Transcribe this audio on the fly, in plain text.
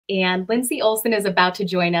And Lindsey Olson is about to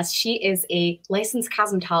join us. She is a licensed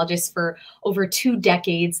cosmetologist for over 2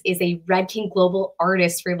 decades, is a Redken Global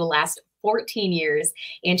Artist for the last 14 years,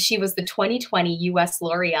 and she was the 2020 US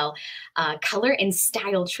L'Oreal Color and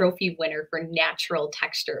Style Trophy winner for natural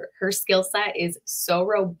texture. Her skill set is so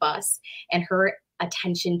robust, and her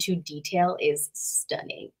attention to detail is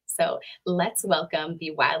stunning. So let's welcome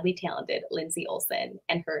the wildly talented Lindsey Olson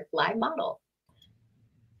and her live model.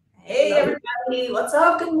 Hey everybody, what's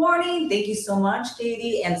up? Good morning. Thank you so much,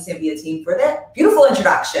 Katie and the Cynthia team for that beautiful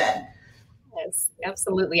introduction. Yes,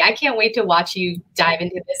 absolutely. I can't wait to watch you dive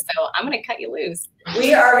into this, so I'm going to cut you loose.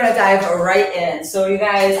 We are going to dive right in. So you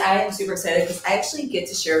guys, I am super excited because I actually get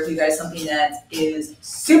to share with you guys something that is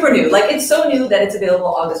super new. Like, it's so new that it's available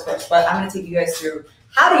August 1st, but I'm going to take you guys through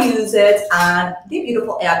how to use it on the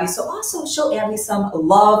beautiful Abby. So also show Abby some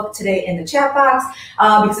love today in the chat box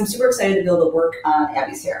because I'm super excited to be able to work on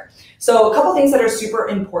Abby's hair. So a couple things that are super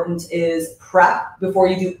important is prep before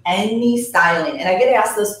you do any styling. And I get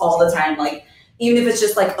asked this all the time, like even if it's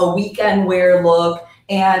just like a weekend wear look.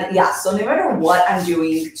 And yeah, so no matter what I'm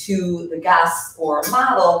doing to the guest or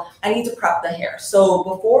model, I need to prep the hair. So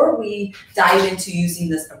before we dive into using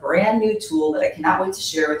this brand new tool that I cannot wait to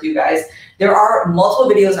share with you guys, there are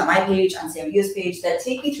multiple videos on my page, on Cynthia's page, that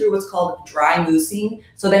take you through what's called dry moussing.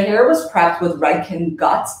 So the hair was prepped with Redken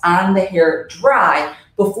guts on the hair dry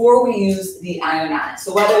before we use the iron on it.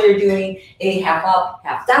 So whether you're doing a half up,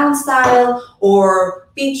 half down style or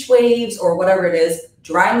beach waves or whatever it is,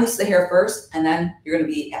 dry mousse the hair first, and then you're going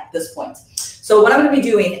to be at this point. So what I'm going to be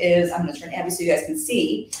doing is, I'm going to turn Abby so you guys can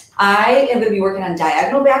see, I am going to be working on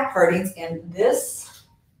diagonal back partings, and this,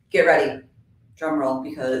 get ready, drum roll,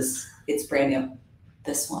 because it's brand new,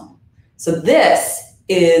 this one. So this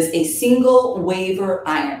is a single waver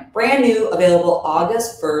iron, brand new, available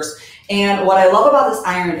August 1st. And what I love about this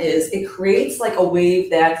iron is it creates like a wave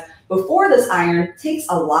that before this iron takes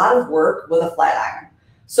a lot of work with a flat iron.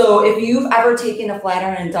 So if you've ever taken a flat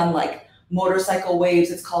iron and done like motorcycle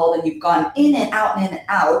waves, it's called, and you've gone in and out and in and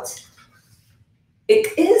out,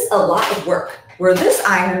 it is a lot of work, where this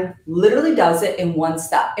iron literally does it in one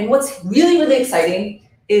step. And what's really, really exciting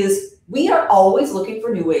is we are always looking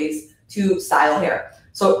for new ways to style hair.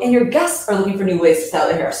 So, and your guests are looking for new ways to style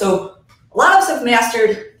their hair. So a lot of us have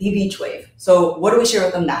mastered the beach wave. So what do we share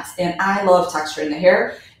with them next? And I love texture in the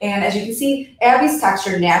hair. And as you can see, Abby's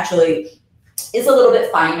texture naturally is a little bit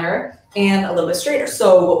finer and a little bit straighter.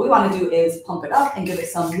 So what we want to do is pump it up and give it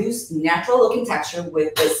some loose, natural looking texture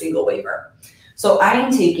with the single waver. So I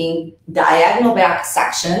am taking diagonal back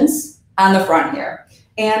sections on the front here.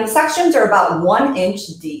 And the sections are about 1 inch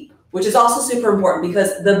deep, which is also super important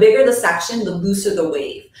because the bigger the section, the looser the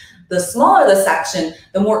wave. The smaller the section,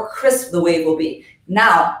 the more crisp the wave will be.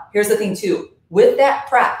 Now, here's the thing too. With that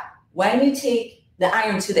prep, when you take the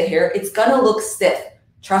iron to the hair, it's gonna look stiff.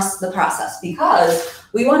 Trust the process, because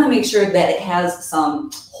we want to make sure that it has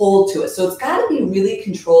some hold to it. So it's got to be really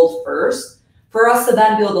controlled first for us to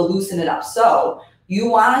then be able to loosen it up. So you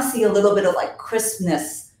want to see a little bit of like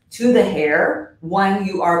crispness to the hair when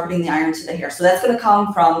you are putting the iron to the hair. So that's going to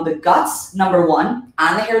come from the guts, number one,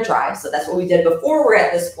 on the hair dry. So that's what we did before we're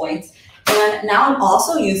at this point. And now I'm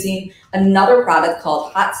also using another product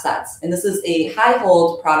called Hot Sets. And this is a high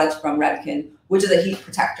hold product from Redken, which is a heat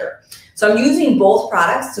protector. So I'm using both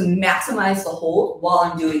products to maximize the hold while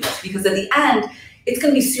I'm doing this, because at the end, it's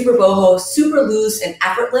going to be super boho, super loose and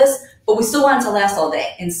effortless, but we still want it to last all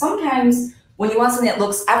day. And sometimes when you want something that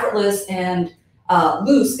looks effortless and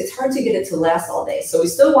loose, it's hard to get it to last all day. So we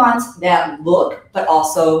still want that look, but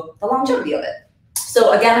also the longevity of it.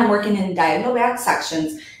 So again, I'm working in diagonal back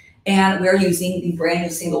sections, and we're using the brand new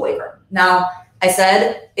single waver. Now, I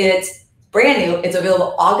said it's brand new. It's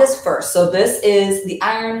available August 1st. So this is the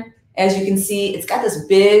iron. As you can see, it's got this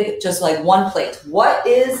big, just like one plate. What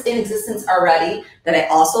is in existence already that I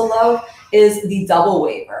also love is the double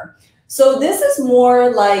waver. So this is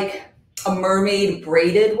more like a mermaid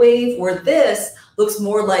braided wave, where this looks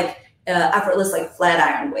more like effortless, like flat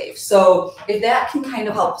iron wave. So if that can kind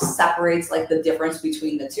of help separate like the difference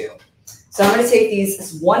between the two. So I'm going to take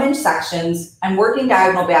these 1 inch sections. I'm working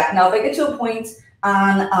diagonal back. Now, if I get to a point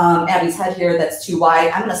on Abby's head here that's too wide,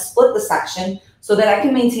 I'm going to split the section so that I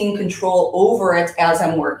can maintain control over it as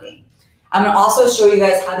I'm working. I'm going to also show you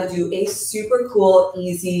guys how to do a super cool,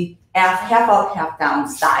 easy half up, half down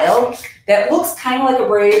style that looks kind of like a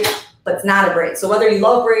braid, but it's not a braid. So whether you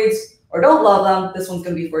love braids or don't love them, this one's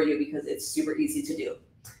going to be for you because it's super easy to do.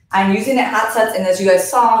 I'm using it Hot Sets, and as you guys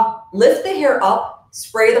saw, lift the hair up,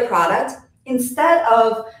 spray the product instead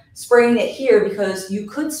of spraying it here, because you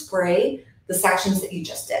could spray the sections that you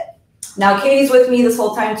just did. Now, Katie's with me this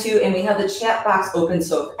whole time too, and we have the chat box open.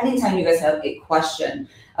 So anytime you guys have a question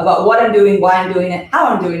about what I'm doing, why I'm doing it, how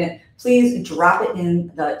I'm doing it, please drop it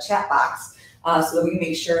in the chat box so that we can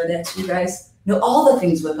make sure that you guys know all the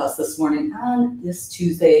things with us this morning on this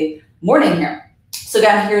Tuesday morning here. So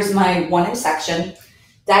again, here's my 1-inch section,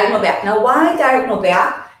 diagonal back. Now, why diagonal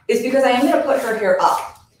back is because I am going to put her hair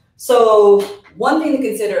up. So one thing to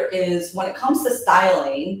consider is when it comes to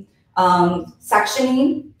styling,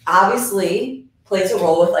 sectioning obviously plays a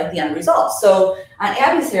role with like the end result. So on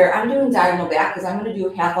Abby's hair, I'm doing diagonal back because I'm going to do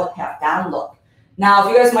a half up, half down look. Now,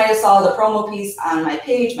 if you guys might have saw the promo piece on my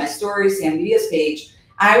page, my story, Sam Via's page,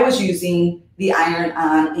 I was using the iron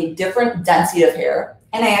on a different density of hair,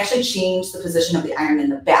 and I actually changed the position of the iron in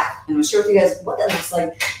the back. And I'm share with you guys what that looks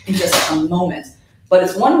like in just a moment. But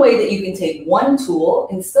it's one way that you can take one tool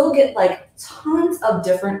and still get like tons of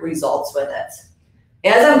different results with it.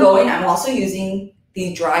 As I'm going, I'm also using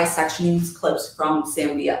the dry sectioning clips from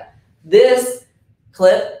Sam Via. This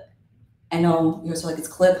clip, I know you guys are like, it's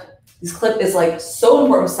clip. This clip is like so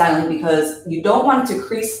important with styling because you don't want it to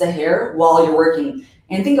crease the hair while you're working.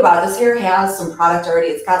 And think about it, this hair has some product already,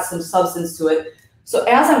 it's got some substance to it. So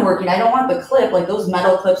as I'm working, I don't want the clip, like those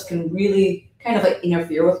metal clips can really kind of like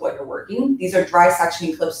interfere with what you're working. These are dry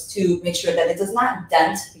sectioning clips to make sure that it does not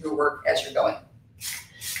dent your work as you're going.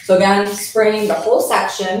 So again, spraying the whole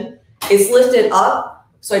section. It's lifted up,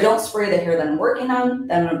 so I don't spray the hair that I'm working on.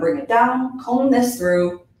 Then I'm gonna bring it down, comb this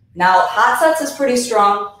through. Now, hot sets is pretty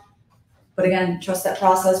strong, but again, trust that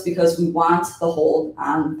process because we want the hold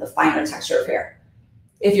on the finer texture of hair.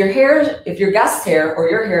 If your guest hair or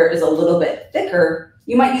your hair is a little bit thicker,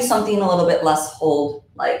 you might use something a little bit less hold,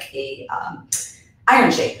 like a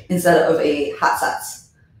iron shake instead of a hot sets.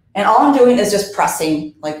 And all I'm doing is just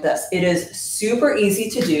pressing like this. It is super easy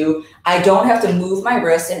to do. I don't have to move my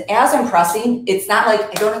wrist. And as I'm pressing, it's not like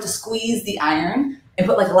I don't have to squeeze the iron and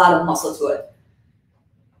put like a lot of muscle to it.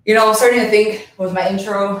 You know, I'm starting to think with my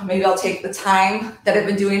intro, maybe I'll take the time that I've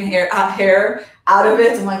been doing hair out of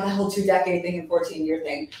it. I'm like the whole 2-decade thing and 14-year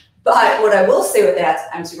thing. But what I will say with that,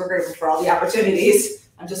 I'm super grateful for all the opportunities.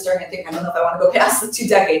 I'm just starting to think, I don't know if I want to go past the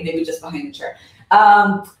 2-decade, maybe just behind the chair.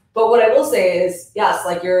 But what I will say is, yes,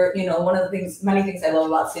 like one of the things, many things I love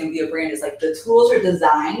about Sam Via brand is like the tools are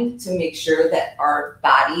designed to make sure that our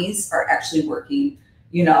bodies are actually working,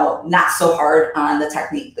 not so hard on the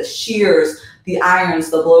technique, the shears, the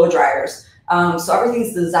irons, the blow dryers. So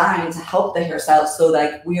everything's designed to help the hairstyle so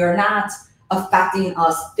like we are not affecting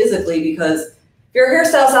us physically because if your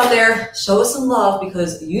hairstyles out there, show us some love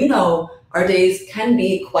because our days can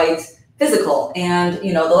be quite physical. And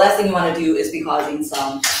the last thing you want to do is be causing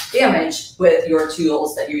some damage with your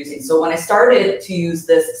tools that you're using. So when I started to use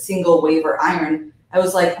this single waver iron, I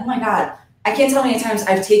was like, oh my God, I can't tell how many times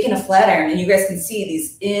I've taken a flat iron and you guys can see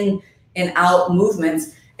these in and out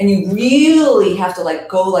movements. And you really have to like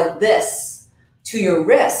go like this to your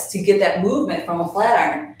wrist to get that movement from a flat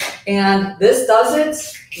iron. And this does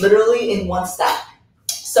it literally in one step.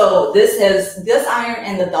 So this iron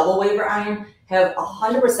and the double waver iron have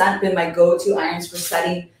 100% been my go-to irons for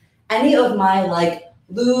setting any of my like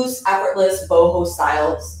loose, effortless boho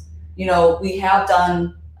styles. We have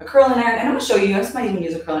done a curling iron, and I'm gonna show you, I might even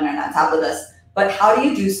use a curling iron on top of this, but how do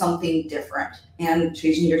you do something different? And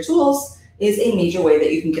changing your tools is a major way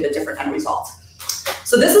that you can get a different end result.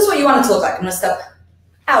 So this is what you want it to look like. I'm gonna step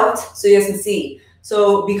out so you guys can see.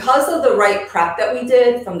 So because of the right prep that we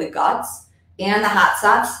did from the guts and the hot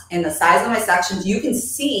sets and the size of my sections, you can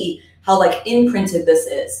see how like imprinted this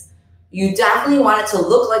is. You definitely want it to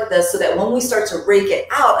look like this so that when we start to rake it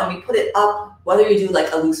out and we put it up, whether you do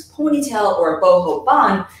like a loose ponytail or a boho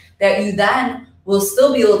bun, that you then will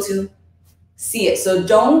still be able to see it. So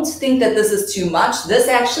don't think that this is too much. This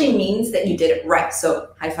actually means that you did it right. So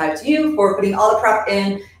high five to you for putting all the prep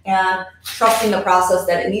in and trusting the process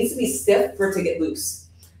that it needs to be stiff for it to get loose.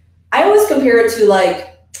 I always compare it to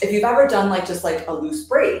like, if you've ever done like just like a loose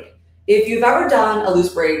braid. If you've ever done a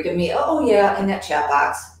loose braid, give me, oh yeah, in that chat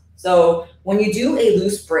box. So when you do a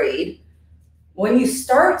loose braid, when you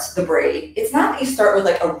start the braid, it's not that you start with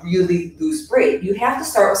like a really loose braid. You have to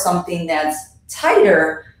start with something that's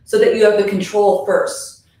tighter so that you have the control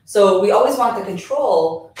first. So we always want the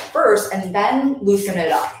control first and then loosen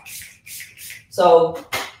it up. So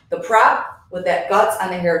the prep with that guts on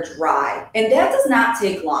the hair dry, and that does not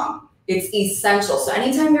take long. It's essential. So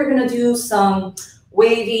anytime you're gonna do some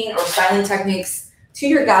waving or styling techniques to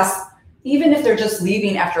your guests, even if they're just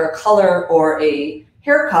leaving after a color or a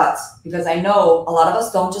haircut, because I know a lot of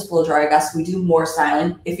us don't just blow dry. I guess we do more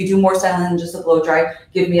styling. If you do more styling than just a blow dry,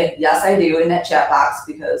 give me a yes, I do in that chat box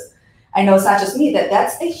because I know it's not just me,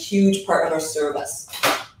 that's a huge part of our service.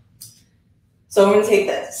 So we're gonna take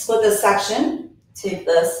this, split this section, take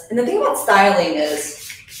this. And the thing about styling is,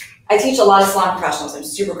 I teach a lot of salon professionals. I'm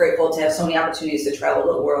super grateful to have so many opportunities to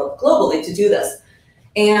travel the world globally to do this.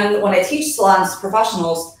 And when I teach salons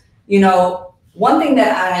professionals, you know, one thing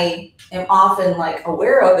that I am often like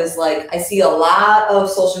aware of is like, I see a lot of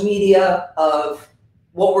social media of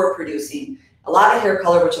what we're producing, a lot of hair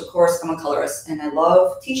color, which of course I'm a colorist and I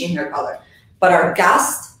love teaching hair color, but our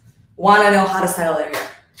guests want to know how to style their hair.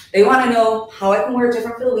 They want to know how I can wear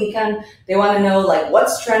different for the weekend. They want to know like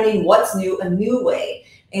what's trending, what's new, a new way.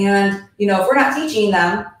 And, you know, if we're not teaching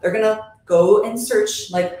them, they're going to go and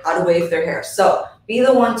search like how to wave their hair. So be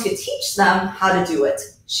the one to teach them how to do it.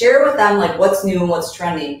 Share with them like what's new and what's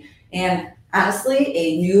trending. And honestly,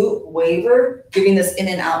 a new waver, giving this in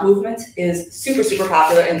and out movement is super, super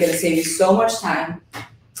popular and going to save you so much time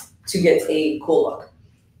to get a cool look.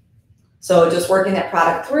 So just working that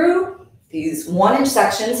product through these 1-inch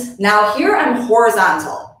sections. Now here I'm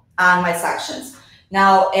horizontal on my sections.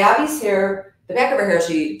 Now Abby's hair, the back of her hair,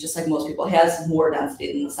 she, just like most people, has more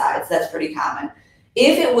density than the sides. That's pretty common.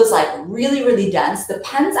 If it was like really, really dense,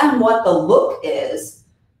 depends on what the look is,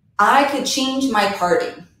 I could change my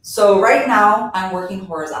parting. So right now I'm working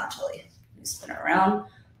horizontally. Let me spin it around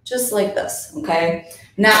just like this, okay?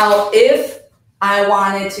 Now, if I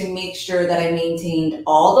wanted to make sure that I maintained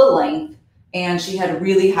all the length and she had a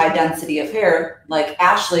really high density of hair, like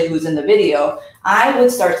Ashley, who's in the video, I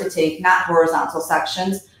would start to take not horizontal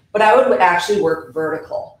sections, but I would actually work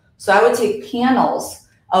vertical. So I would take panels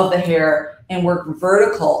of the hair and work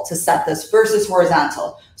vertical to set this versus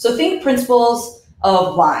horizontal. So think principles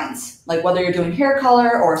of lines, like whether you're doing hair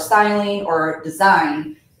color or styling or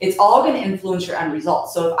design, it's all going to influence your end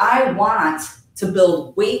result. So if I want to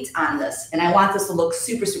build weight on this and I want this to look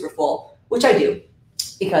super, super full, which I do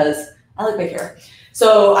because I like big hair.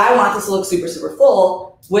 So I want this to look super, super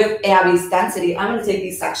full with Abby's density. I'm going to take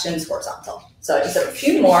these sections horizontal. So I just have a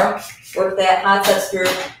few more, work that hot set through.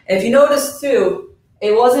 And if you notice too,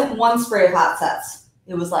 it wasn't one spray of hot sets.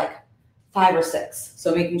 It was like 5 or 6.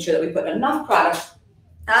 So making sure that we put enough product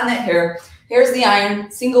on that hair. Here's the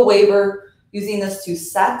iron, single waver, using this to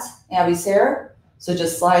set Abby's hair. So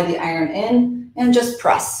just slide the iron in and just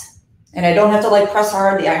press. And I don't have to like press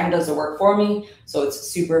hard. The iron does the work for me. So it's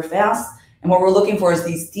super fast. And what we're looking for is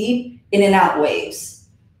these deep in and out waves.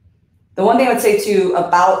 The one thing I would say too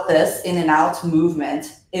about this in and out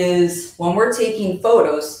movement is when we're taking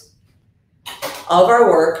photos of our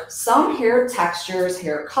work, some hair textures,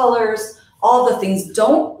 hair colors, all the things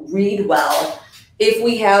don't read well if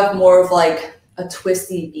we have more of like a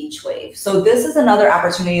twisty beach wave. So this is another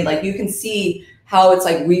opportunity, like you can see how it's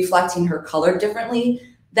like reflecting her color differently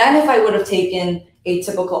than if I would have taken a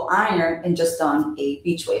typical iron and just done a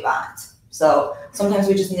beach wave on it. So sometimes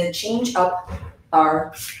we just need to change up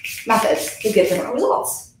our methods to get different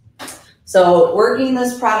results. So working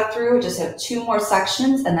this product through, just have 2 more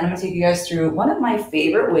sections, and then I'm gonna take you guys through one of my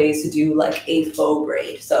favorite ways to do like a faux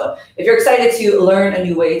braid. So if you're excited to learn a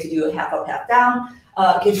new way to do a half up, half down,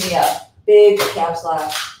 give me a big caps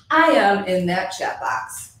lock. I am in that chat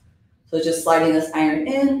box. So just sliding this iron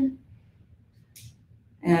in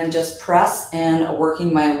and just press and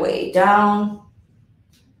working my way down.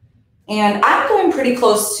 And I'm going pretty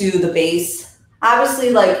close to the base.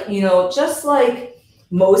 Obviously, like, you know, just like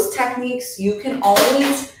most techniques, you can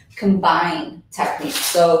always combine techniques.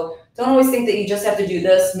 So don't always think that you just have to do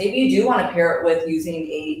this. Maybe you do want to pair it with using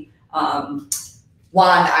a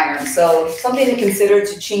wand iron. So something to consider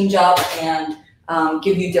to change up and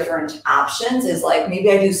give you different options is like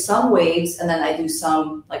maybe I do some waves and then I do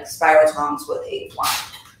some like spiral tongs with a wand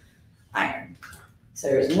iron. So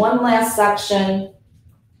there's one last section,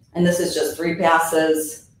 and this is just 3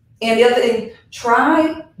 passes. And the other thing,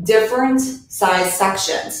 try different size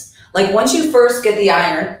sections. Like once you first get the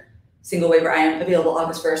iron, single waver iron, available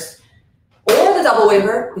August 1st, or the double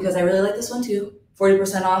waver, because I really like this one too,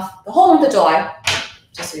 40% off the whole month of July,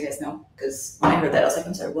 just so you guys know, because when I heard that, I was like,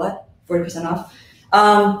 I'm sorry, what? 40% off?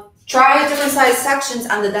 Try different size sections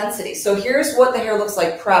on the density. So here's what the hair looks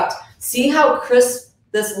like prepped. See how crisp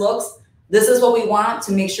this looks? This is what we want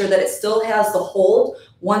to make sure that it still has the hold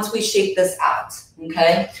once we shape this out,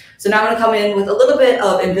 okay? So now I'm gonna come in with a little bit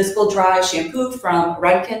of Invisible Dry shampoo from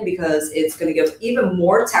Redken because it's gonna give even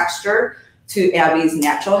more texture to Abby's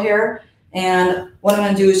natural hair. And what I'm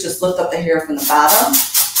gonna do is just lift up the hair from the bottom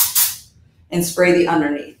and spray the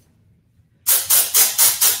underneath.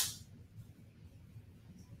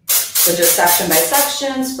 So just section by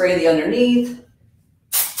section, spray the underneath.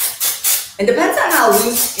 It depends on how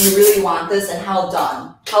loose you really want this and how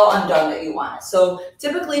undone that you want it. So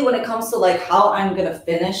typically when it comes to like how I'm gonna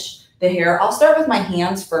finish the hair, I'll start with my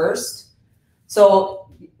hands first. So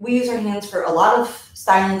we use our hands for a lot of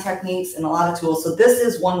styling techniques and a lot of tools. So this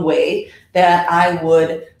is one way that I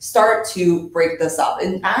would start to break this up.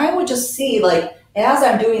 And I would just see, like, as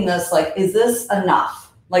I'm doing this, like, is this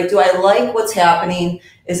enough? Like, do I like what's happening?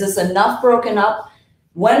 Is this enough broken up?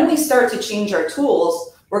 When we start to change our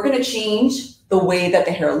tools, we're going to change the way that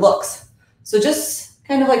the hair looks. So just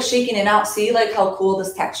kind of like shaking it out, see like how cool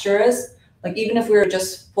this texture is. Like, even if we were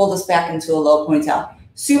just pull this back into a low ponytail,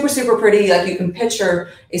 super, super pretty. Like, you can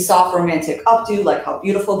picture a soft romantic updo, like how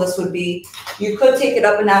beautiful this would be. You could take it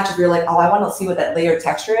up a notch if you're like, oh, I want to see what that layered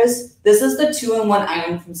texture is. This is the 2-in-1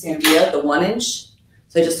 iron from Zambia, the 1-inch.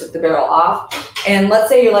 So I just took the barrel off. And let's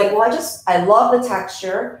say you're like, well, I love the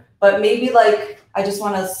texture, but maybe like, I just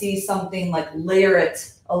want to see something like layer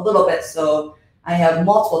it a little bit. So I have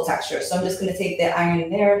multiple textures. So I'm just going to take that iron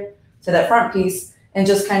there to that front piece and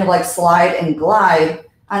just kind of like slide and glide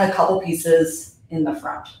on a couple pieces in the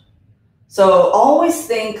front. So always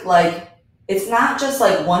think like, it's not just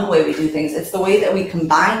like one way we do things. It's the way that we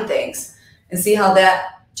combine things and see how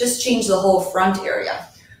that just changed the whole front area.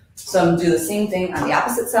 So I'm going to do the same thing on the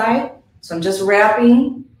opposite side. So I'm just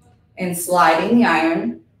wrapping and sliding the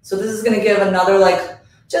iron. So this is going to give another like,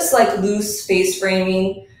 just like loose face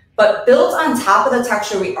framing, but built on top of the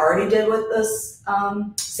texture we already did with this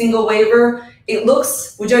single waver. It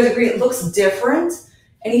looks, would you guys agree, it looks different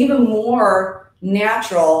and even more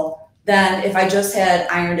natural than if I just had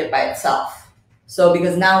ironed it by itself. So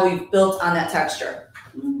because now we've built on that texture.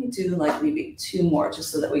 Let me do like maybe 2 more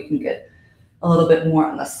just so that we can get a little bit more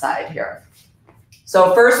on the side here.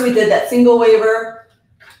 So first we did that single waver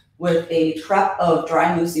with a trap of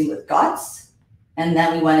dry moussing with guts. And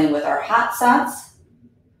then we went in with our hot sots.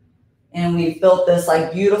 And we built this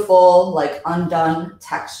like beautiful, like undone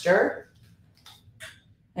texture.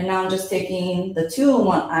 And now I'm just taking the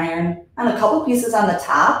 2-in-1 iron on a couple pieces on the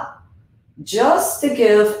top, just to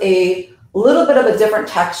give a little bit of a different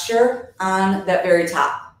texture on that very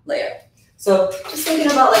top layer. So just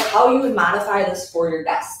thinking about like how you would modify this for your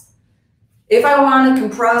guests. If I want to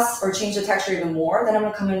compress or change the texture even more, then I'm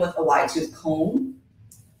going to come in with a wide tooth comb.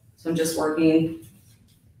 So I'm just working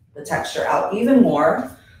the texture out even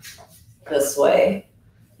more this way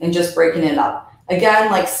and just breaking it up.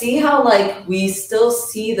 Again, like see how like we still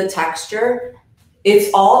see the texture.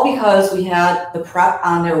 It's all because we had the prep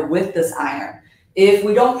on there with this iron. If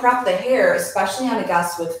we don't prep the hair, especially on a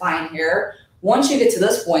guest with fine hair, once you get to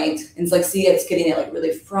this point, and it's like, see, it's getting it like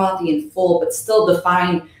really frothy and full, but still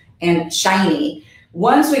defined and shiny.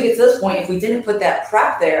 Once we get to this point, if we didn't put that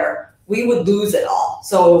prep there, we would lose it all.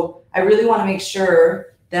 So I really want to make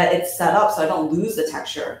sure that it's set up so I don't lose the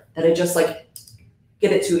texture, that I just like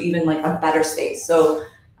get it to even like a better state. So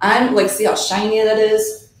I'm like, see how shiny that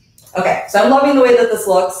is? Okay, so I'm loving the way that this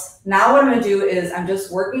looks. Now what I'm gonna do is I'm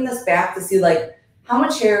just working this back to see like how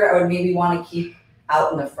much hair I would maybe want to keep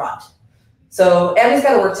out in the front. So Abby's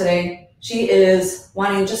got to work today. She is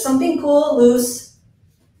wanting just something cool, loose,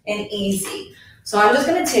 and easy. So I'm just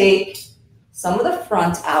going to take some of the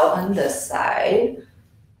front out on this side.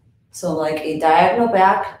 So like a diagonal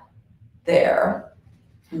back there,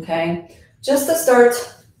 okay? Just to start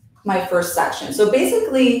my first section. So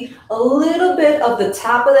basically a little bit of the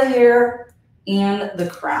top of the hair and the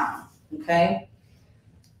crown, okay?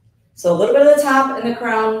 So a little bit of the top and the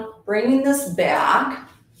crown, bringing this back.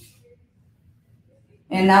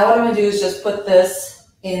 And now what I'm gonna do is just put this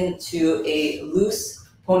into a loose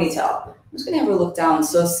ponytail. I'm just gonna have her look down.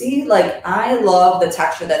 So see, like I love the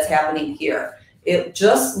texture that's happening here. It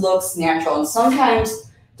just looks natural. And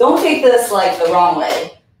sometimes, don't take this like the wrong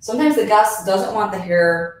way. Sometimes the guest doesn't want the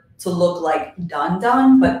hair to look like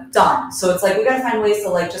done, but done. So it's like, we gotta find ways to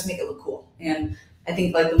like just make it look cool. And I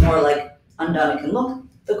think like the more like undone it can look,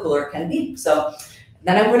 the cooler it can be. So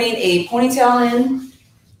then I'm putting a ponytail in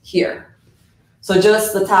here. So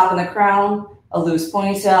just the top and the crown, a loose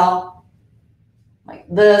ponytail like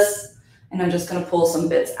this. And I'm just gonna pull some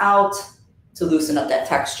bits out to loosen up that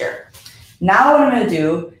texture. Now what I'm gonna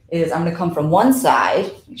do is I'm gonna come from one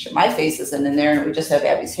side, make sure my face isn't in there and we just have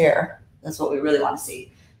Abby's hair. That's what we really wanna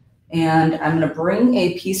see. And I'm gonna bring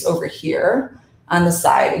a piece over here on the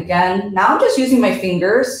side. Again, now I'm just using my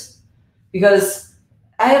fingers because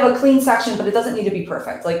I have a clean section, but it doesn't need to be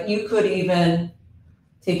perfect. Like you could even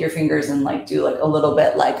take your fingers and like do like a little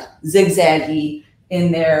bit like zigzaggy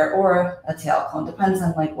in there or a tail cone, depends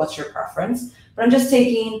on like what's your preference. But I'm just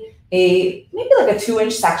taking a, maybe like a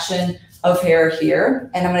 2-inch section of hair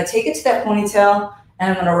here, and I'm gonna take it to that ponytail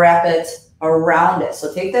and I'm gonna wrap it around it.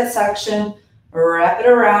 So take that section, wrap it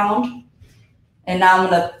around, and now I'm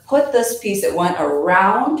gonna put this piece that went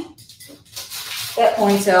around that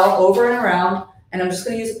ponytail over and around. and I'm just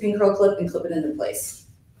going to use a pin curl clip and clip it into place.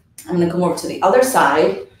 I'm going to come over to the other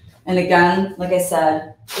side, and again, like I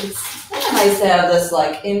said, it's kind of nice to have this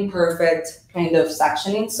like imperfect kind of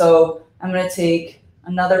sectioning. So I'm going to take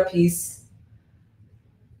another piece,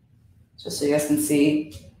 just so you guys can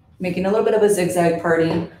see, making a little bit of a zigzag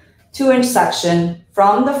parting, 2-inch section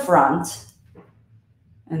from the front,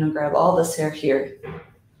 and I'll grab all this hair here.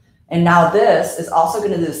 And now this is also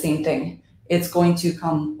going to do the same thing. It's going to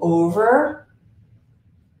come over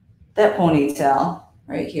that ponytail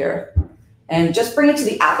right here and just bring it to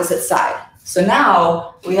the opposite side. So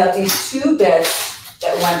now we have these 2 bits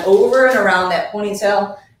that went over and around that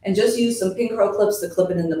ponytail, and just use some pin curl clips to clip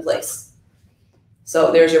it into place.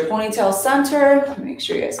 So there's your ponytail center. Make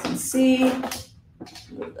sure you guys can see.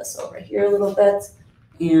 Move this over here a little bit,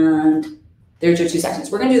 and there's your 2 sections.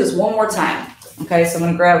 We're going to do this one more time. Okay, so I'm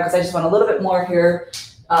going to grab, because I just want a little bit more here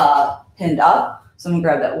pinned up. So I'm going to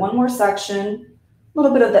grab that one more section, a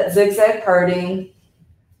little bit of that zigzag parting.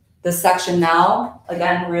 This section now,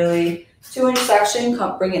 again, really 2-inch section,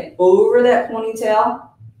 come bring it over that ponytail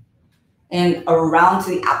and around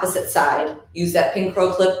to the opposite side. Use that pin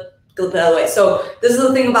curl clip, clip it out of the way. So this is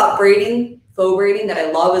the thing about braiding, faux braiding, that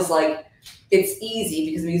I love, is like, it's easy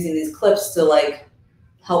because I'm using these clips to like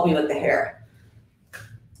help me with the hair.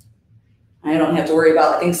 I don't have to worry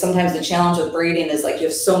about, I think sometimes the challenge with braiding is like you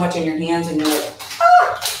have so much in your hands and you're like,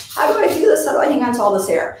 how do I do this? How do I hang on to all this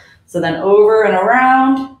hair? So then over and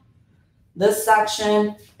around this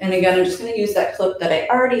section. And again, I'm just going to use that clip that I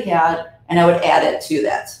already had, and I would add it to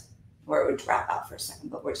that, or it would drop out for a second,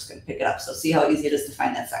 but we're just going to pick it up. So see how easy it is to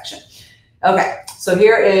find that section. Okay, so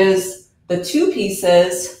here is the 2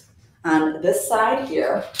 pieces on this side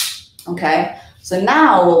here. Okay. So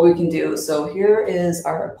now what we can do, so here is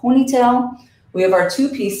our ponytail. We have our 2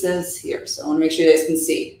 pieces here. So I want to make sure you guys can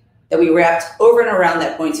see that we wrapped over and around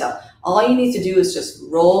that ponytail. All you need to do is just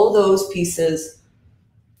roll those pieces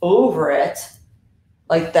over it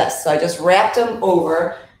like this. So I just wrapped them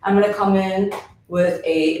over. I'm going to come in with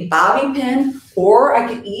a bobby pin, or I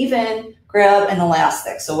could even grab an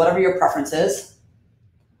elastic. So whatever your preference is.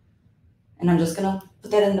 And I'm just going to put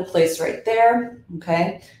that into place right there.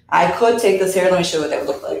 Okay. I could take this hair. Let me show you what that would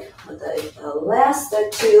look like with the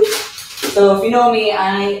elastic too. So if you know me,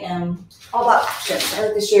 I am all about options. I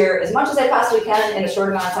like to share as much as I possibly can in a short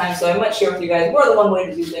amount of time. So I might share with you guys more than one way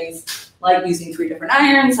to do things, like using 3 different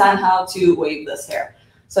irons on how to wave this hair.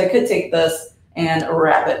 So I could take this and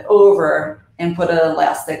wrap it over and put an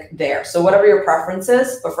elastic there. So whatever your preference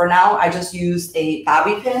is, but for now, I just used a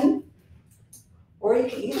bobby pin, or you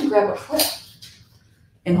can even grab a clip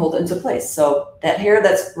and hold it into place. So that hair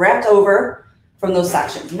that's wrapped over from those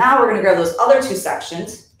sections. Now we're going to grab those other 2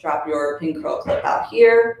 sections, drop your pin curl clip out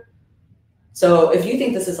here. So if you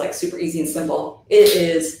think this is like super easy and simple, it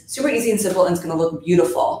is super easy and simple, and it's going to look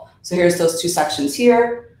beautiful. So here's those 2 sections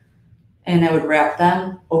here, and I would wrap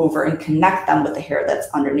them over and connect them with the hair that's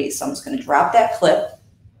underneath. So I'm just going to drop that clip.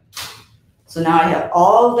 So now I have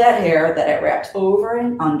all of that hair that I wrapped over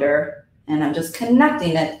and under, and I'm just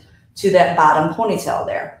connecting it to that bottom ponytail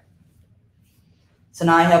there. So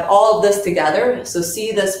now I have all of this together. So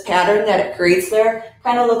see this pattern that it creates there?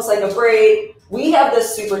 Kind of looks like a braid. We have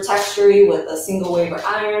this super textury with a single waver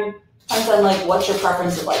iron. Depends on like what your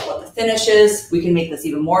preference of like what the finish is. We can make this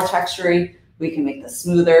even more textury. We can make this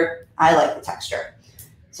smoother. I like the texture.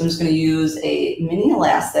 So I'm just going to use a mini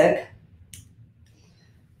elastic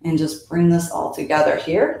and just bring this all together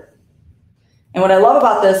here. And what I love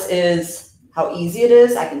about this is how easy it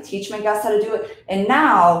is. I can teach my guests how to do it. And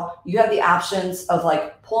now you have the options of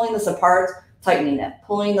like pulling this apart, tightening it,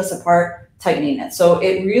 pulling this apart, tightening it. So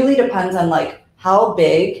it really depends on like how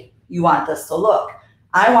big you want this to look.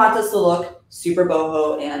 I want this to look super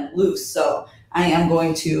boho and loose. So I am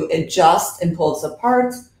going to adjust and pull this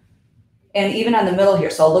apart. And even on the middle here.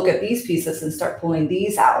 So I'll look at these pieces and start pulling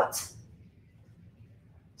these out.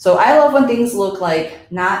 So I love when things look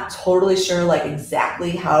like not totally sure like exactly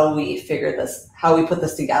how we figure this, how we put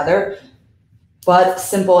this together, but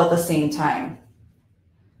simple at the same time.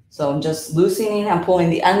 So I'm just loosening, I'm pulling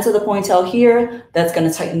the ends of the ponytail here. That's going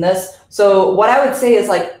to tighten this. So what I would say is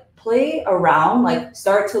like play around, like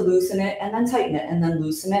start to loosen it and then tighten it and then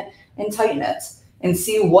loosen it and tighten it and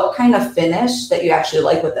see what kind of finish that you actually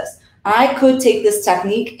like with this. I could take this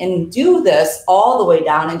technique and do this all the way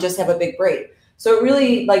down and just have a big braid. So it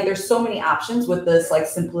really, like, there's so many options with this, like,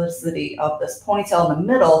 simplicity of this ponytail in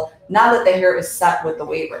the middle, now that the hair is set with the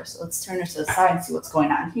waver. So let's turn it to the side and see what's going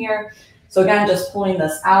on here. So again, just pulling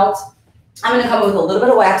this out. I'm going to come with a little bit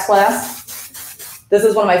of wax blast. This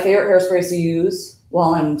is one of my favorite hairsprays to use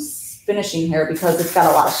while I'm finishing hair because it's got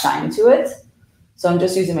a lot of shine to it. So I'm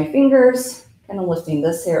just using my fingers, kind of lifting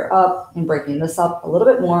this hair up and breaking this up a little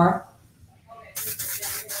bit more.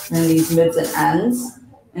 And these mids and ends.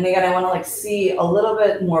 And again, I want to like see a little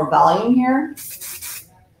bit more volume here.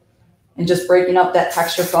 And just breaking up that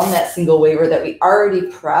texture from that single waver that we already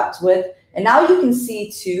prepped with. And now you can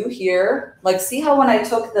see too here, like see how when I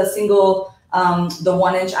took the single, the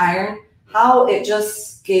 1-inch iron, how it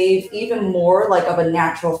just gave even more like of a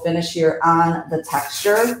natural finish here on the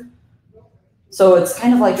texture. So it's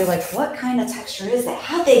kind of like, you're like, what kind of texture is that?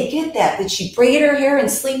 How'd they get that? Did she braid her hair and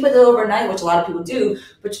sleep with it overnight? Which a lot of people do,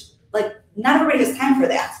 but like not everybody has time for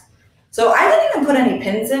that. So I didn't even put any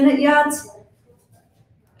pins in it yet.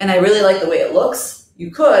 And I really like the way it looks. You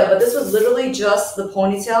could, but this was literally just the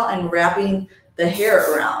ponytail and wrapping the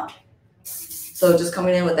hair around. So just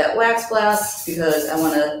coming in with that wax blast because I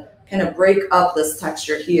want to kind of break up this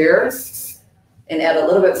texture here and add a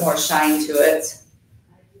little bit more shine to it.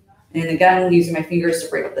 And again, using my fingers to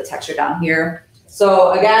break up the texture down here.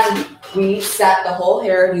 So again, we set the whole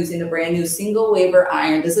hair using a brand new single waver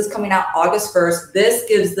iron. This is coming out August 1st. This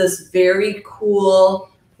gives this very cool,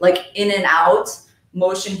 like in and out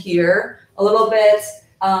motion here. A little bit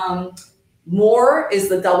more is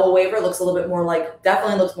the double waver. Looks a little bit more like,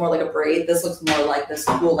 definitely looks more like a braid. This looks more like this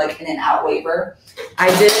cool, like in and out waver. I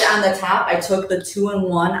did on the top, I took the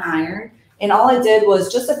 2-in-1 iron. And all I did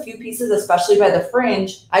was just a few pieces, especially by the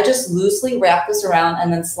fringe. I just loosely wrap this around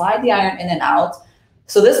and then slide the iron in and out.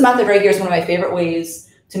 So this method right here is one of my favorite ways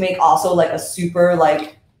to make also like a super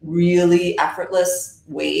like really effortless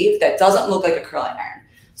wave that doesn't look like a curling iron.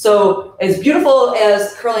 So as beautiful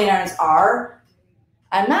as curling irons are,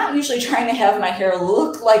 I'm not usually trying to have my hair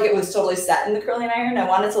look like it was totally set in the curling iron. I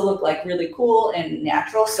want it to look like really cool and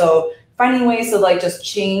natural. So finding ways to like just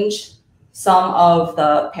change some of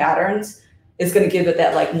the patterns is going to give it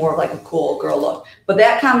that like more of like a cool girl look. But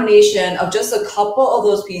that combination of just a couple of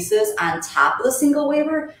those pieces on top of the single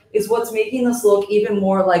waver is what's making this look even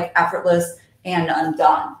more like effortless and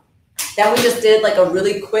undone. Then we just did like a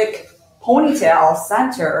really quick ponytail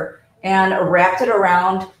center and wrapped it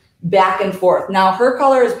around back and forth. Now her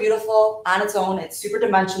color is beautiful on its own. It's super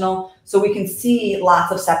dimensional, so we can see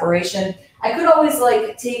lots of separation. I could always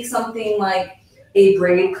like take something like a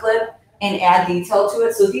braid clip and add detail to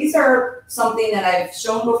it. So these are something that I've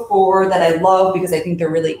shown before that I love because I think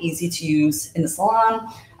they're really easy to use in the salon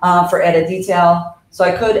for added detail. So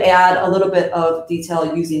I could add a little bit of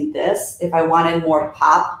detail using this if I wanted more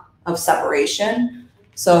pop of separation.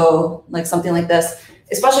 So like something like this,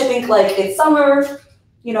 especially think like it's summer,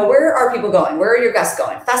 you know, where are people going? Where are your guests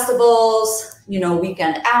going? Festivals, you know,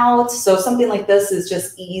 weekend out. So something like this is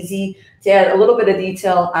just easy to add a little bit of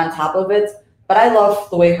detail on top of it. But I love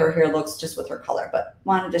the way her hair looks just with her color. But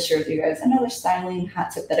wanted to share with you guys another styling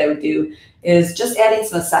hot tip that I would do is just adding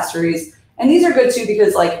some accessories. And these are good too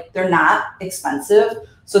because like they're not expensive.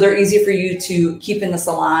 So they're easy for you to keep in the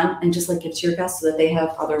salon and just like give to your guests so that they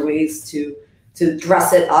have other ways to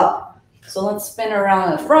dress it up. So let's spin her around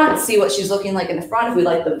in the front, see what she's looking like in the front. If we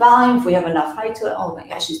like the volume, if we have enough height to it. Oh my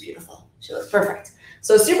gosh, she's beautiful. She looks perfect.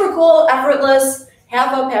 So super cool, effortless,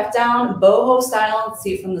 half up, half down, boho style.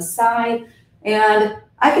 See it from the side. And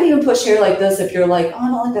I can even push hair like this if you're like, oh, I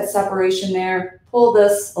don't like that separation there. Pull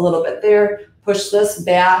this a little bit there, push this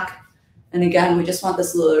back. And again, we just want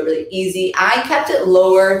this a little really easy. I kept it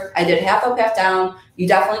lower. I did half up, half down. You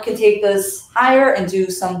definitely can take this higher and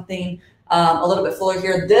do something a little bit fuller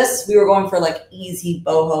here. This, we were going for like easy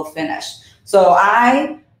boho finish. So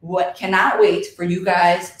I cannot wait for you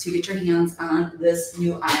guys to get your hands on this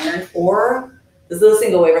new iron, or this is a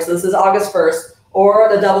single waver. So this is August 1st.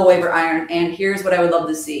 Or the double waver iron. And here's what I would love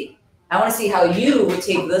to see. I want to see how you would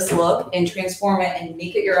take this look and transform it and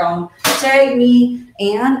make it your own. Tag me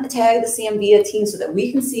and tag the CMVia team so that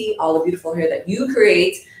we can see all the beautiful hair that you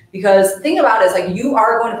create. Because the thing about it is like you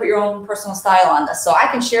are going to put your own personal style on this. So I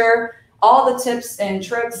can share all the tips and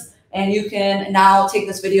tricks, and you can now take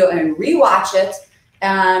this video and rewatch it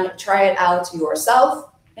and try it out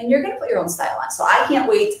yourself. And you're going to put your own style on. So I can't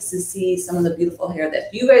wait to see some of the beautiful hair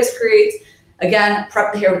that you guys create. Again,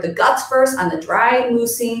 prep the hair with the guts first on the dry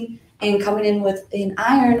moussing and coming in with an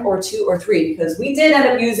iron or 2 or 3 because we did end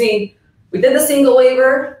up using, we did the single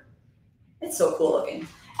waver. It's so cool looking.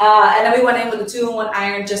 And then we went in with the 2-in-1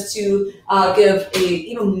 iron just to give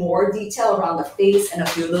even more detail around the face and a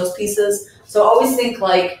few of those pieces. So always think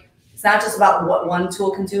like, it's not just about what one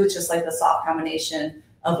tool can do, it's just like the soft combination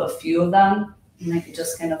of a few of them. And I could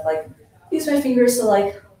just kind of like use my fingers to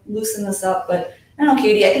like loosen this up. But I don't know,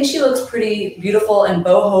 Katie, I think she looks pretty beautiful and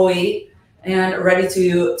boho-y and ready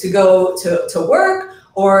to go to work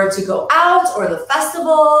or to go out or the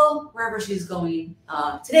festival, wherever she's going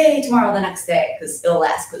today, tomorrow, the next day, because it'll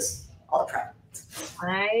last because all the prep.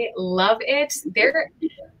 I love it. There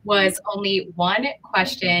was only one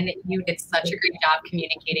question. You did such a great job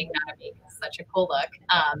communicating how to make such a cool look.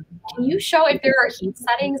 Can you show if there are heat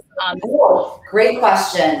settings? Oh, great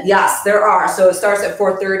question. Yes, there are. So it starts at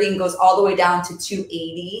 430 and goes all the way down to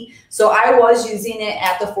 280. So I was using it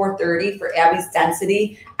at the 430 for Abby's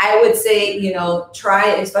density. I would say, you know, try,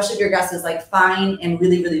 especially if your guest is like fine and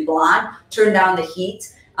really, really blonde, turn down the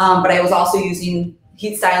heat. But I was also using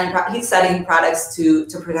heat setting products to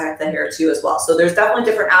protect the hair too as well. So there's definitely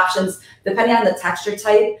different options depending on the texture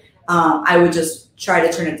type. I would just try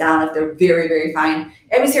to turn it down if they're very, very fine.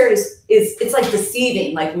 Abby's hair is it's like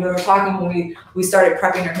deceiving. Like we were talking when we started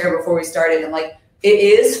prepping her hair before we started, and like it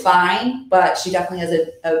is fine, but she definitely has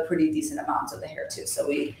a pretty decent amount of the hair too. So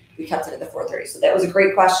we kept it at the 430. So that was a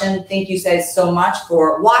great question. Thank you guys so much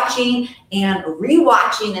for watching and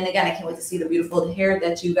rewatching. And again, I can't wait to see the beautiful hair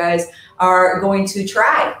that you guys are going to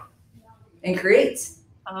try and create.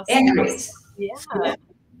 Awesome. And create. Yeah.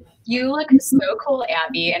 You look so cool,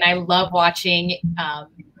 Abby, and I love watching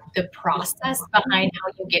the process behind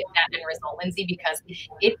how you get that end result, Lindsey, because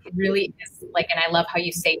it really is like, and I love how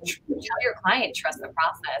you say, tell your client, trust the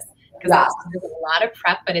process, because there's a lot of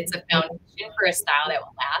prep, but it's a foundation for a style that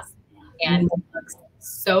will last, and it looks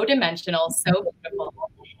so dimensional, so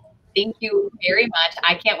beautiful. Thank you very much.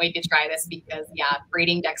 I can't wait to try this because, yeah,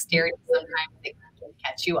 braiding dexterity sometimes it can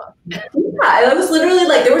catch you up. Yeah, I was literally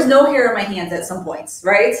like, there was no hair in my hands at some points,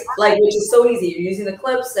 right? Like, which is so easy. You're using the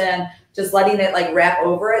clips and just letting it like wrap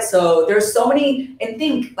over it. So there's so many, and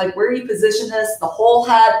think like where you position this, the whole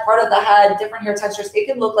head, part of the head, different hair textures. It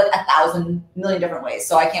can look like 1,000 million different ways.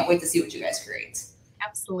 So I can't wait to see what you guys create.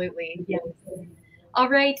 Absolutely. Yes. All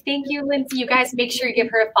right. Thank you, Lindsey. You guys make sure you give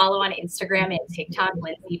her a follow on Instagram and TikTok,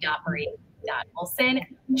 lindsey.marie.olson.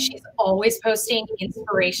 She's always posting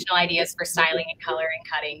inspirational ideas for styling and color and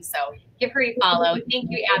cutting. So give her a follow. Thank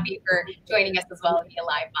you, Abby, for joining us as well and be a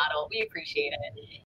live model. We appreciate it.